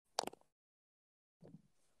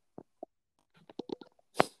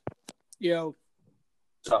Yo.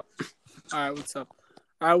 What's up? All right, what's up?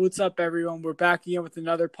 All right, what's up, everyone? We're back again with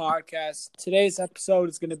another podcast. Today's episode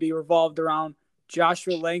is going to be revolved around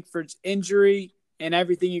Joshua Langford's injury and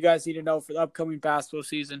everything you guys need to know for the upcoming basketball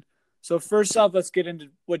season. So first off, let's get into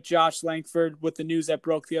what Josh Langford, with the news that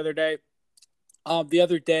broke the other day.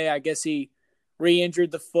 I guess he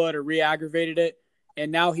re-injured the foot or re-aggravated it,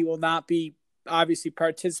 and now he will not be obviously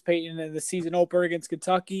participating in the season opener against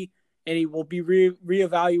Kentucky, and he will be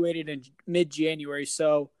reevaluated in mid-January.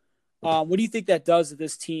 So what do you think that does to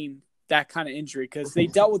this team, that kind of injury? Because they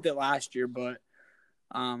dealt with it last year, but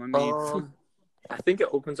I think it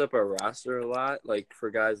opens up our roster a lot, like for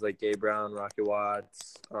guys like Gabe Brown, Rocket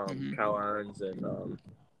Watts, Kyle Arns, and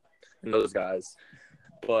those guys.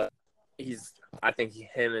 But I think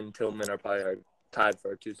him and Tillman are probably tied for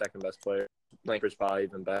our two second best players. Langford's probably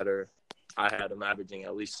even better. I had him averaging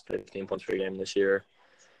at least 15 points per game this year.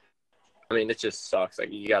 I mean, it just sucks. Like,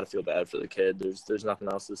 you got to feel bad for the kid. There's nothing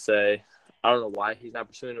else to say. I don't know why he's not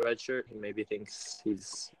pursuing a red shirt. He maybe thinks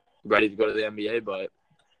he's ready to go to the NBA, but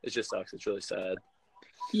it just sucks. It's really sad.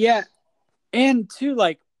 Yeah, and too,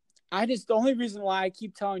 like, the only reason why I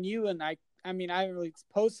keep telling you, and I haven't really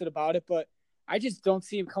posted about it, but I just don't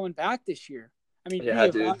see him coming back this year. I mean,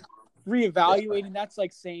 reevaluating, that's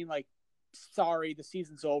like saying, like, sorry, the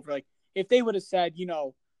season's over. Like, if they would have said,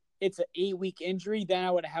 it's an 8-week injury, then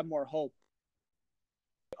I would have had more hope.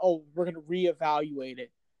 Oh, we're going to reevaluate it.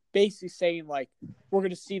 Basically saying, like, we're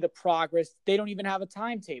going to see the progress. They don't even have a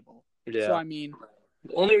timetable. Yeah. So, I mean,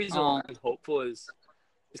 the only reason why I'm hopeful is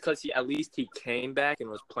because he came back and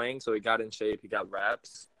was playing, so he got in shape, he got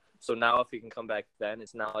reps. So now if he can come back then,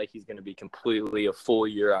 it's not like he's going to be completely a full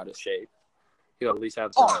year out of shape. He'll at least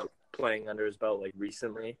have some playing under his belt, like,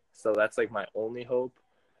 recently. So that's, like, my only hope,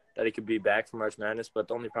 that he could be back for March Madness. But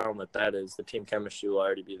the only problem with that is the team chemistry will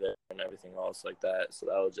already be there and everything else like that.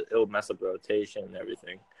 So it'll mess up the rotation and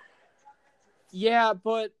everything. Yeah,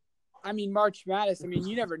 but, I mean, March Madness, I mean,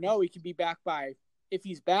 you never know. He could be back if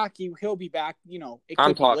he's back, he'll be back, it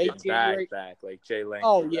could be late January. back, like Jay Lang.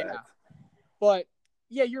 Oh, yeah. Back. But,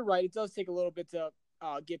 yeah, you're right. It does take a little bit to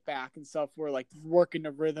get back and stuff. We're, like, working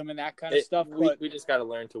the rhythm and that kind of stuff. We just got to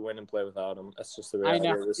learn to win and play without him. That's just the reality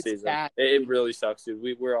of the season. It really sucks,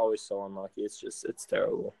 dude. We're always so unlucky. It's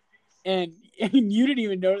terrible. And you didn't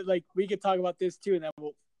even know, like, we could talk about this, too, and then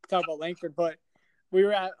we'll talk about Langford. But we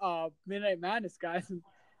were at Midnight Madness, guys, and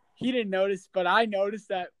he didn't notice, but I noticed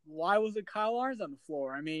that why wasn't Kyle Arns on the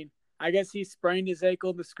floor? I mean, I guess he sprained his ankle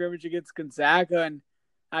in the scrimmage against Gonzaga, and,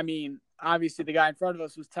 I mean, obviously the guy in front of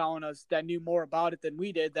us was telling us that knew more about it than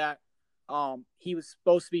we did, that he was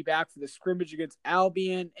supposed to be back for the scrimmage against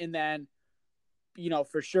Albion, and then,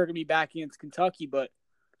 for sure going to be back against Kentucky. But,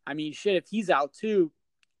 I mean, shit, if he's out too,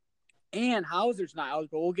 and Hauser's not out,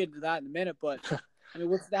 but we'll get into that in a minute. But, I mean,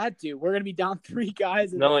 what's that do? We're going to be down 3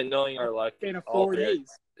 guys knowing our luck in 4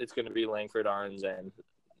 days. It's going to be Langford, Arns, and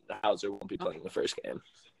Hauser won't be playing the first game.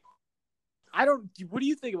 What do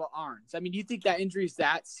you think about Arns? I mean, do you think that injury is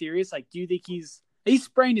that serious? Like, do you think he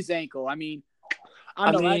sprained his ankle? I mean,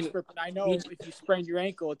 I'm no expert, but I know if you sprain your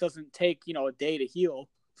ankle, it doesn't take, a day to heal.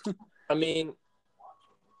 I mean,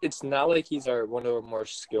 it's not like he's one of our more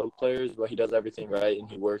skilled players, but he does everything right and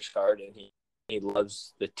he works hard and he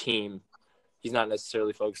loves the team. He's not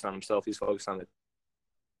necessarily focused on himself. He's focused on the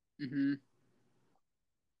mm-hmm.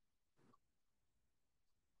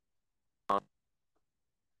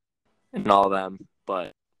 and all of them.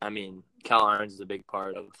 But, I mean, Kyle Arns is a big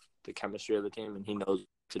part of the chemistry of the team, and he knows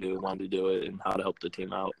what to do, when to do it, and how to help the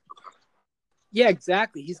team out. Yeah,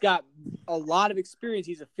 exactly. He's got a lot of experience.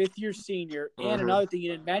 He's a fifth-year senior. Mm-hmm. And another thing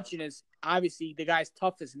you didn't mention is, obviously, the guy's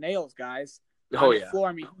tough as nails, guys. Oh, yeah. Floor.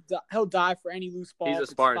 I mean, he'll die for any loose ball. He's a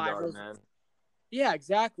sparring dog, man. Yeah,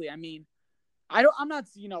 exactly. I mean,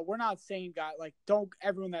 we're not saying, God, like, don't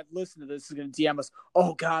everyone that listens to this is going to DM us,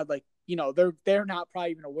 oh, God, like, they're not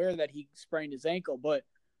probably even aware that he sprained his ankle, but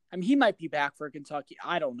I mean, he might be back for Kentucky.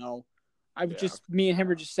 I don't know. Me and him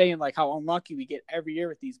are just saying, like, how unlucky we get every year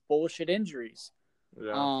with these bullshit injuries.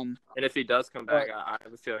 Yeah. And if he does come back, I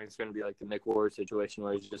have a feeling it's going to be like the Nick Ward situation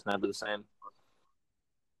where he's just never the same.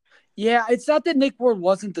 Yeah, it's not that Nick Ward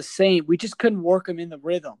wasn't the same. We just couldn't work him in the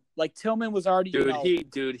rhythm. Like, Tillman was already,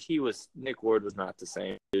 Nick Ward was not the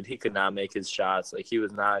same. Dude, he could not make his shots. Like, he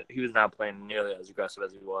was not playing nearly as aggressive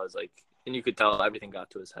as he was. Like, and you could tell everything got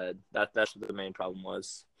to his head. That's what the main problem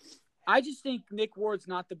was. I just think Nick Ward's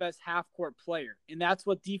not the best half-court player, and that's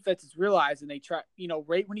what defenses realize. And they try,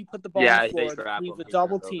 right when he put the ball on the floor, they leave the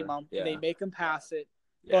double team him, and they make him pass it.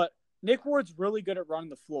 Yeah. But Nick Ward's really good at running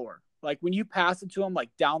the floor. Like, when you pass it to him, like,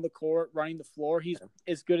 down the court, running the floor, he's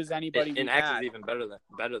as good as anybody. And X is even better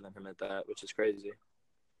than him at that, which is crazy.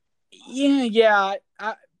 Yeah.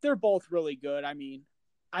 They're both really good. I mean,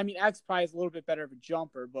 X probably is a little bit better of a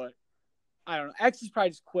jumper, but I don't know. X is probably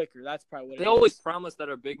just quicker. That's probably what They it always is. promise that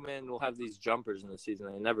our big men will have these jumpers in the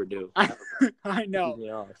season. They never do. I know. Me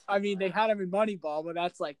off. I mean, they had him in Moneyball, but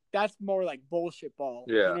that's more like bullshit ball.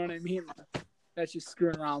 Yeah. You know what I mean? That's just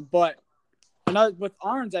screwing around. But another with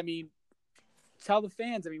Arns, I mean, tell the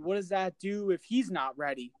fans. I mean, what does that do if he's not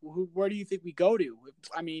ready? Where do you think we go to?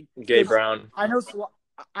 I mean, Gabe Brown. I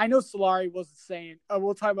know Solari wasn't saying.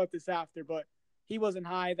 We'll talk about this after, but he wasn't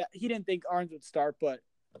high. That he didn't think Arns would start. But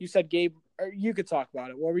you said Gabe. Or you could talk about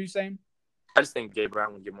it. What were you saying? I just think Gabe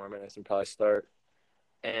Brown would get more minutes and probably start.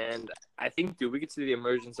 And I think, dude, we could see the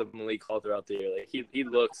emergence of Malik Hall throughout the year. Like he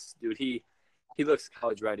looks, dude, he looks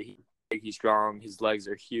college ready. He's strong. His legs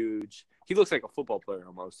are huge. He looks like a football player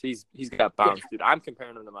almost. He's got bounce, dude. I'm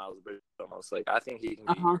comparing him to Miles Bridges almost. Like I think he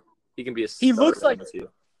can be a. He looks like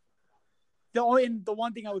the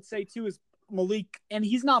one thing I would say too is Malik, and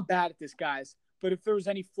he's not bad at this, guys. But if there was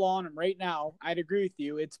any flaw in him right now, I'd agree with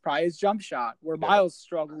you. It's probably his jump shot, where Miles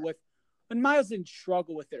struggled with. And Miles didn't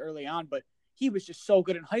struggle with it early on, but he was just so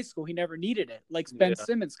good in high school, he never needed it, like Ben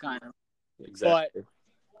Simmons kind of. Exactly.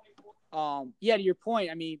 But, to your point,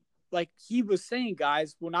 I mean, like he was saying,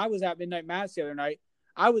 guys, when I was at Midnight Mass the other night,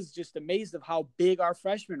 I was just amazed of how big our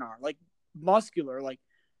freshmen are, like muscular. Like,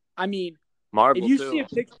 I mean, Marble if you too. see a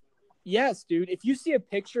picture, yes, dude, if you see a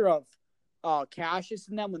picture of Cassius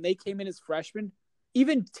and them when they came in as freshmen,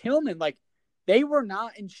 even Tillman, like they were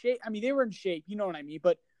not in shape. I mean, they were in shape, you know what I mean,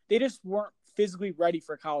 but they just weren't physically ready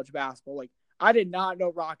for college basketball. Like I did not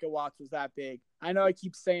know Rocket Watts was that big. I know I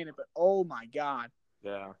keep saying it, but oh my God.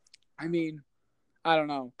 Yeah. I mean, I don't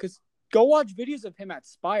know. Because go watch videos of him at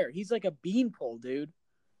Spire. He's like a beanpole, dude.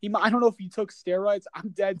 I don't know if he took steroids. I'm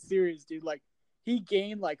dead serious, dude. Like, he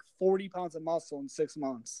gained like 40 pounds of muscle in 6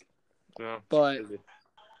 months. Yeah. But,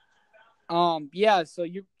 so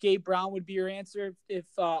Gabe Brown would be your answer if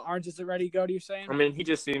Orange isn't ready to go, you're saying? I mean, he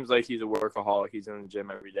just seems like he's a workaholic. He's in the gym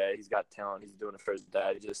every day. He's got talent. He's doing it for his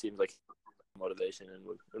dad. He just seems like motivation and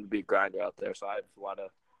would be a grinder out there. So I have a lot of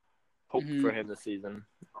hope for him this season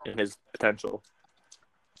and his potential.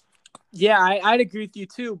 Yeah, I'd agree with you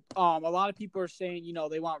too. A lot of people are saying,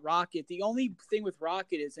 they want Rocket. The only thing with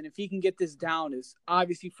Rocket is, and if he can get this down, is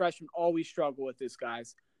obviously freshmen always struggle with this,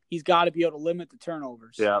 guys. He's got to be able to limit the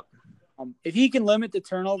turnovers. Yeah. If he can limit the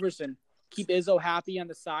turnovers and keep Izzo happy on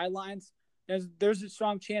the sidelines, there's a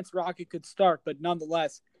strong chance Rocket could start. But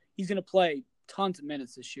nonetheless, he's going to play tons of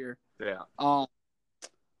minutes this year. Yeah.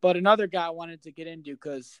 But another guy I wanted to get into,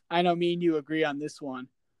 because I know me and you agree on this one.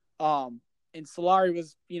 And Solari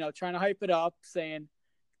was, trying to hype it up, saying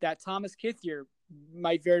that Thomas Kithier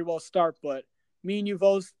might very well start. But me and you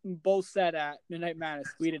both said at Midnight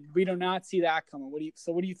Madness, we do not see that coming. What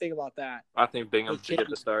do you think about that? I think Bingham should get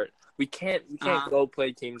the start. We can't go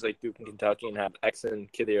play teams like Duke and Kentucky and have X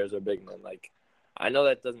and Kithier as our big men. Like, I know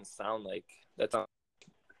that doesn't sound like that's not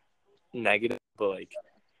negative, but like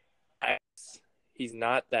X, he's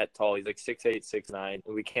not that tall. He's like 6'8", 6'9",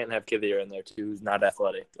 and we can't have Kithier in there too, who's not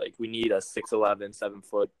athletic. Like, we need a 6'11",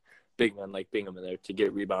 7-foot big man like Bingham in there to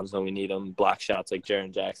get rebounds when we need them, block shots like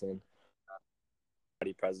Jaren Jackson.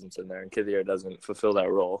 Presence in there, and Kithier doesn't fulfill that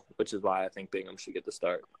role, which is why I think Bingham should get the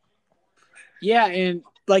start. Yeah, and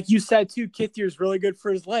like you said too, Kithier's really good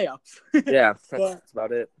for his layups. Yeah, that's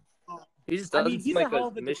about it. He just doesn't seem like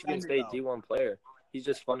a Michigan defender, State D1 player. He's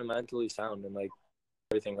just fundamentally sound and like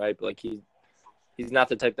everything right, but like he's not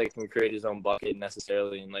the type that can create his own bucket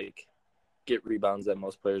necessarily and like get rebounds that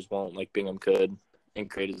most players won't, like Bingham could, and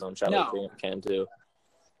create his own shot like Bingham can too.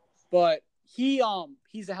 But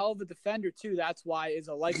he's a hell of a defender too. That's why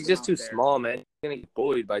Izzo likes him. He's just too small, man. He's gonna get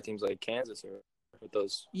bullied by teams like Kansas or with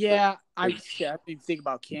those. Yeah, I didn't think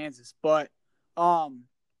about Kansas, but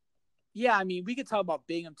yeah, I mean, we could talk about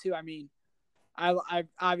Bingham too. I mean, I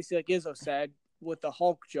obviously, like Izzo said with the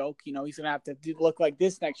Hulk joke, he's gonna have to look like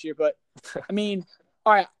this next year. But I mean,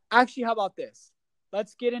 all right, actually, how about this?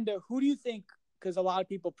 Let's get into who do you think? Because a lot of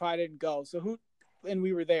people probably didn't go. So who? And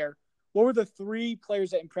we were there. What were the 3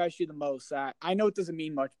 players that impressed you the most? I know it doesn't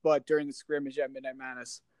mean much, but during the scrimmage at Midnight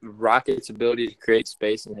Madness. Rocket's ability to create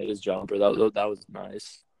space and hit his jumper, that was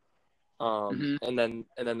nice. And then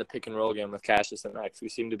the pick and roll game with Cassius and X. We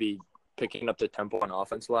seem to be picking up the tempo on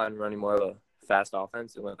offense a lot and running more of a fast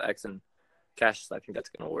offense. And with X and Cassius, I think that's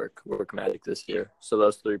going to work magic this year. So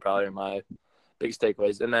those 3 probably are my biggest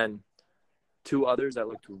takeaways. And then 2 others that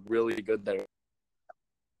looked really good that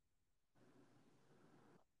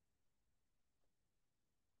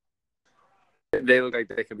they look like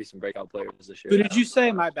they could be some breakout players this year. Who did you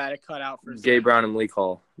say? My bad, it cut out for a second. Gabe Brown and Malik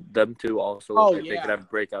Hall. Them 2 also look like they could have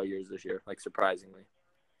breakout years this year, like surprisingly.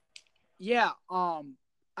 Yeah.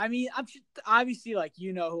 I mean, obviously, like,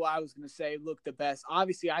 you know who I was going to say looked the best.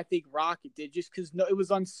 Obviously, I think Rocket did just because it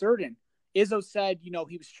was uncertain. Izzo said, he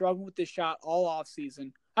was struggling with this shot all off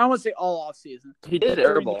season. I don't want to say all off season. He did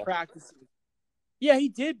during the airball. practices. Yeah, he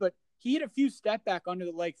did, but he hit a few step back under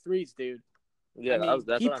the leg threes, dude. Yeah, I mean,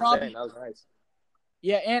 that's what I'm saying. That was nice.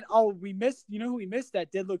 Yeah, and we missed. You know who we missed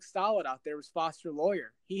that did look solid out there was Foster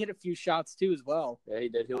Lawyer. He hit a few shots too as well. Yeah, he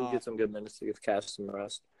did. He'll get some good minutes to give Cash some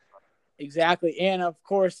rest. Exactly, and of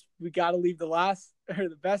course we got to leave the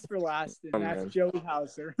best for last, and that's Joey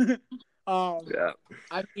Hauser. Yeah.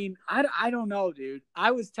 I mean, I don't know, dude.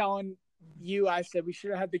 I was telling you, I said we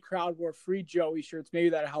should have had the crowd wear free Joey shirts. Maybe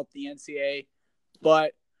that'll help the NCAA,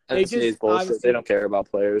 but they just bullshit. They don't care about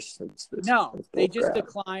players. They just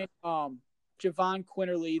declined. Javon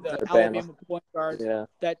Quinterly, the Alabama point guard,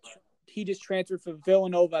 that he just transferred from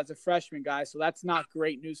Villanova as a freshman guy, so that's not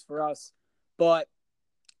great news for us. But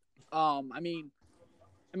I mean,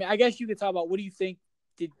 I guess you could talk about what do you think?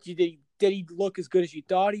 Did he look as good as you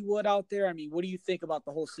thought he would out there? I mean, what do you think about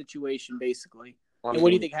the whole situation, basically? And what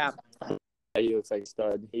do you think happened? He looks like a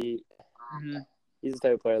stud. He's the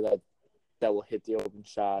type of player that will hit the open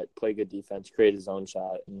shot, play good defense, create his own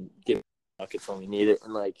shot, and get buckets when we need it.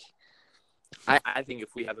 And I think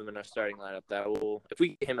if we have him in our starting lineup, if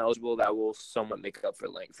we get him eligible, that will somewhat make up for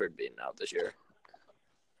Langford being out this year.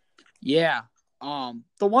 Yeah.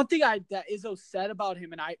 The one thing that Izzo said about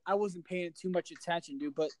him, and I wasn't paying too much attention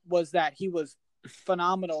to, but was that he was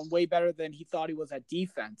phenomenal and way better than he thought he was at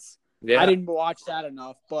defense. Yeah. I didn't watch that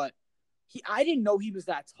enough, but I didn't know he was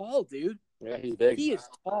that tall, dude. Yeah, he's big. He is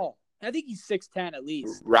tall. I think he's 6'10" at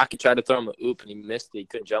least. Rocky tried to throw him a oop and he missed it. He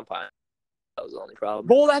couldn't jump on it. That was the only problem.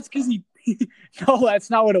 Well, that's because no, that's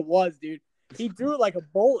not what it was, dude. He threw it like a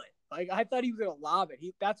bullet. Like, I thought he was going to lob it.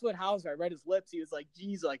 That's what Hauser, I read his lips. He was like,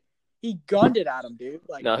 geez, like, he gunned it at him, dude.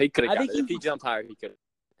 Like, no, he could have got it. If he jumped higher, he could have.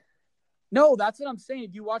 No, that's what I'm saying.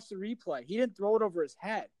 If you watch the replay, he didn't throw it over his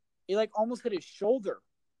head. He, like, almost hit his shoulder.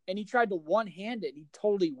 And he tried to one-hand it, and he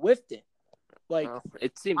totally whiffed it. Like,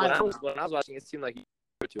 it seemed, when I was watching, it seemed like he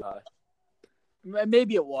threw too high.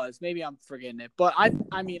 Maybe it was. Maybe I'm forgetting it. But,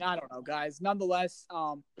 I mean, I don't know, guys. Nonetheless,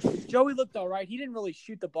 Joey looked all right. He didn't really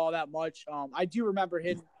shoot the ball that much. I do remember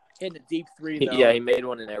hitting a deep three, though. Yeah, he made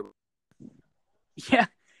one in there. Yeah,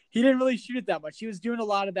 he didn't really shoot it that much. He was doing a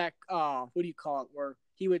lot of that, what do you call it, where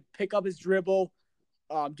he would pick up his dribble,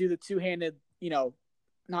 do the two-handed,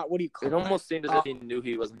 not what do you call it? It almost seemed as if he knew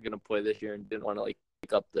he wasn't going to play this year and didn't want to, like,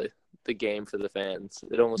 pick up the game for the fans.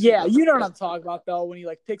 It almost you know what I'm talking about, though, when he,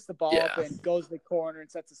 like, picks the ball up and goes to the corner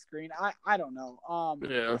and sets a screen. I don't know.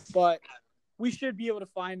 But we should be able to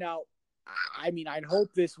find out. I mean, I'd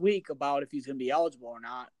hope this week about if he's going to be eligible or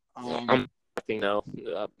not. I'm thinking no.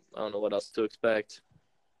 I don't know what else to expect.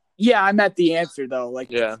 Yeah, I meant the answer, though.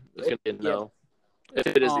 Like, yeah, it's going to be a no. If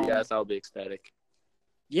it is a yes, I'll be ecstatic.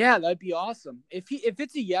 Yeah, that'd be awesome. If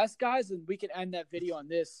it's a yes, guys, then we could end that video on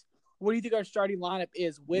this. What do you think our starting lineup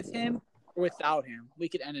is, with him or without him? We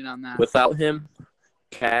could end it on that. Without him,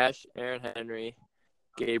 Cash, Aaron Henry,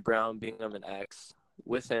 Gabe Brown, Bingham, and X.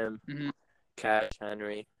 With him, Cash,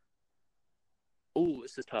 Henry. Ooh,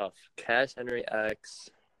 this is tough. Cash, Henry, X.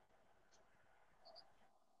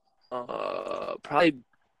 Probably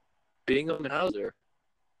Bingham and Hauser.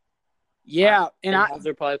 Yeah, and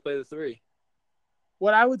Hauser probably play the three.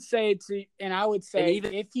 What I would say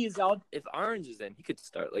even if Orange is in, he could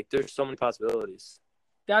start. Like, there's so many possibilities.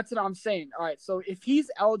 That's what I'm saying. All right, so if he's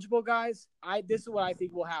eligible, guys, this is what I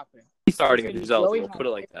think will happen. He's starting if he's eligible. Put it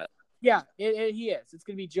like that. Yeah, he is. It's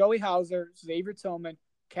going to be Joey Hauser, Xavier Tillman,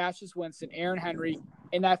 Cassius Winston, Aaron Henry,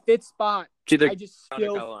 in that fifth spot. I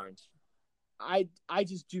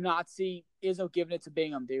just do not see Izzo giving it to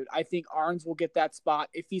Bingham, dude. I think Arns will get that spot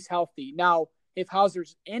if he's healthy. Now, if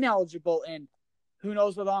Hauser's ineligible and who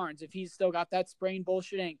knows with Arns, if he's still got that sprained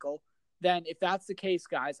bullshit ankle, then if that's the case,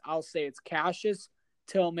 guys, I'll say it's Cassius,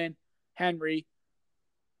 Tillman, Henry.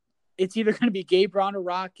 It's either going to be Gabe Brown or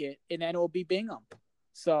Rocket, and then it will be Bingham.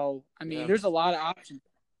 So, I mean, there's a lot of options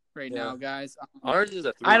right now, guys. Arns is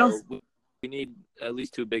a three. We need at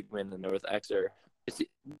least two big men in there with X or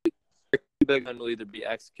big men will either be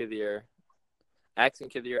X and Kithier,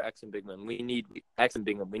 X and big men. We need X and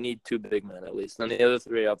Bingham. We need two big men at least. And the other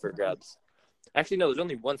three up for grabs. Actually, no, there's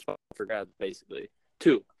only one spot for grabs, basically.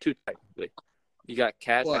 Two technically. You got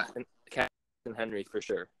Cash and Henry for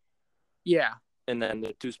sure. Yeah. And then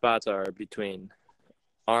the two spots are between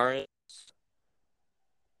Arns,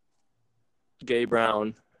 Gabe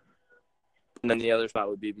Brown, and then the other spot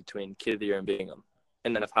would be between Kithier and Bingham.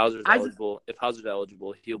 And then if Hauser's eligible,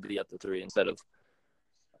 he'll be at the three instead of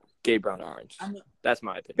Gabe Brown or Orange. That's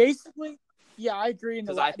my opinion. Basically, Yeah, I agree.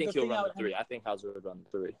 Because I think he'll run the 3. I think Hauser would run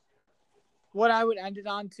the 3. What I would end it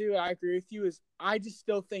on, too, I agree with you, is I just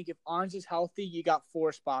still think if Arns is healthy, you got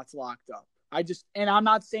 4 spots locked up. And I'm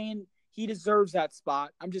not saying he deserves that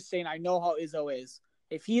spot. I'm just saying I know how Izzo is.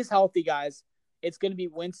 If he is healthy, guys, it's going to be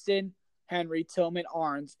Winston, Henry, Tillman,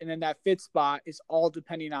 Arns, and then that 5th spot is all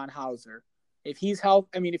depending on Hauser. If he's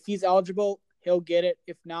eligible, he'll get it.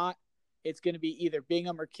 If not, it's going to be either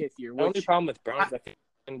Bingham or Kithier. The only problem with Brown is I think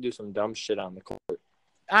he's going to do some dumb shit on the court.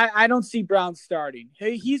 I don't see Brown starting.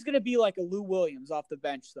 He's going to be like a Lou Williams off the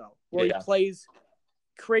bench, though, where he plays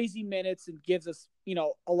crazy minutes and gives us,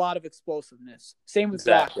 a lot of explosiveness. Same with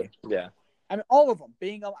exactly. Rocket. Yeah. I mean, all of them.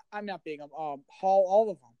 Hall,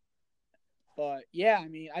 all of them. But, yeah, I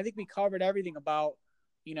mean, I think we covered everything about,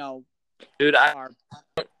 Dude,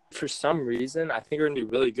 for some reason, I think we're going to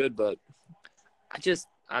be really good, but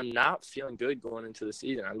I'm not feeling good going into the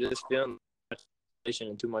season. I'm just feeling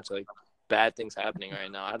too much, bad things happening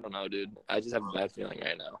right now. I don't know, dude. I just have a bad feeling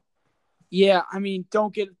right now. Yeah, I mean,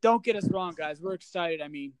 don't get us wrong, guys. We're excited. I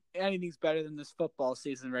mean, anything's better than this football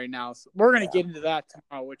season right now. So we're gonna get into that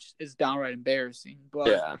tomorrow, which is downright embarrassing.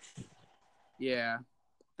 But yeah,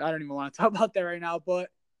 I don't even want to talk about that right now. But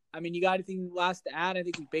I mean, you got anything last to add? I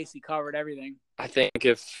think we basically covered everything. I think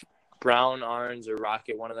if Brown, Arns, or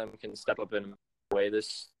Rocket, one of them can step up and weigh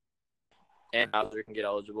this, and Hauser can get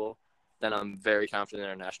eligible, then I'm very confident in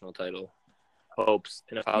our national title hopes.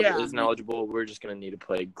 And if Hauser isn't eligible, we're just going to need to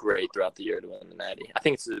play great throughout the year to win the Natty. I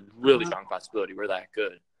think it's a really strong possibility. We're that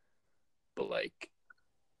good. But,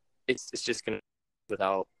 it's just going to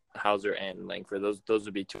without Hauser and Langford. Those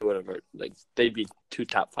would be 2 out of our, they'd be 2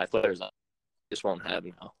 top 5 players. Just won't have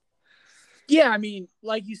now. Yeah, I mean,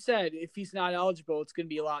 like you said, if he's not eligible, it's going to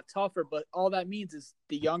be a lot tougher. But all that means is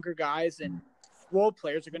the younger guys and role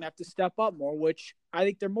players are going to have to step up more, which I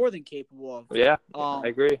think they're more than capable of. Yeah, I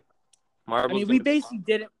agree. I mean, we basically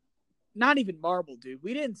didn't – not even Marble, dude.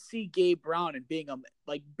 We didn't see Gabe Brown and Bingham,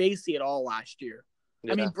 basically at all last year.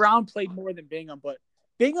 Yeah. I mean, Brown played more than Bingham, but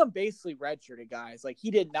Bingham basically redshirted guys.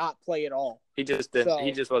 He did not play at all. He just didn't.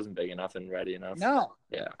 He just wasn't big enough and ready enough. No.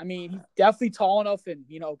 Yeah. I mean, he's definitely tall enough and,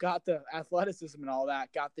 got the athleticism and all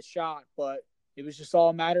that, got the shot, but it was just all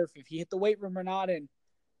a matter of if he hit the weight room or not. And,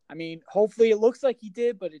 I mean, hopefully it looks like he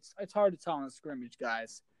did, but it's hard to tell in a scrimmage,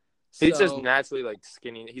 guys. He's just naturally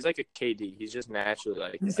skinny. He's like a KD. He's just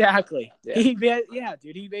naturally exactly. Yeah.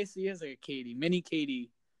 Dude. He basically is like a KD, mini KD.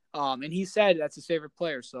 And he said that's his favorite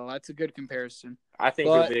player, so that's a good comparison. I think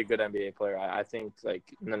he'll be a good NBA player. I think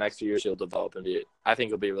in the next few years he'll develop and I think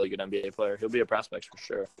he'll be a really good NBA player. He'll be a prospect for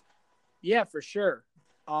sure. Yeah, for sure.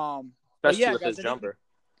 Especially with his jumper.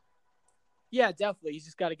 Yeah, definitely. He's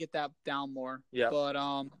just got to get that down more. Yeah. But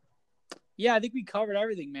yeah, I think we covered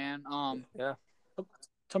everything, man. Yeah.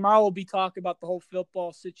 Tomorrow we'll be talking about the whole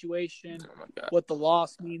football situation, what the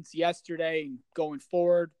loss means yesterday and going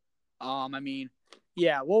forward. I mean,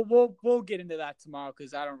 yeah, we'll get into that tomorrow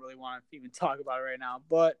because I don't really want to even talk about it right now.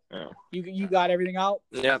 But you got everything out?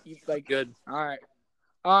 Yeah, good. All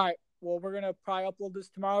right. Well, we're gonna probably upload this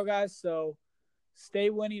tomorrow, guys. So stay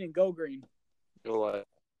winning and go green. Go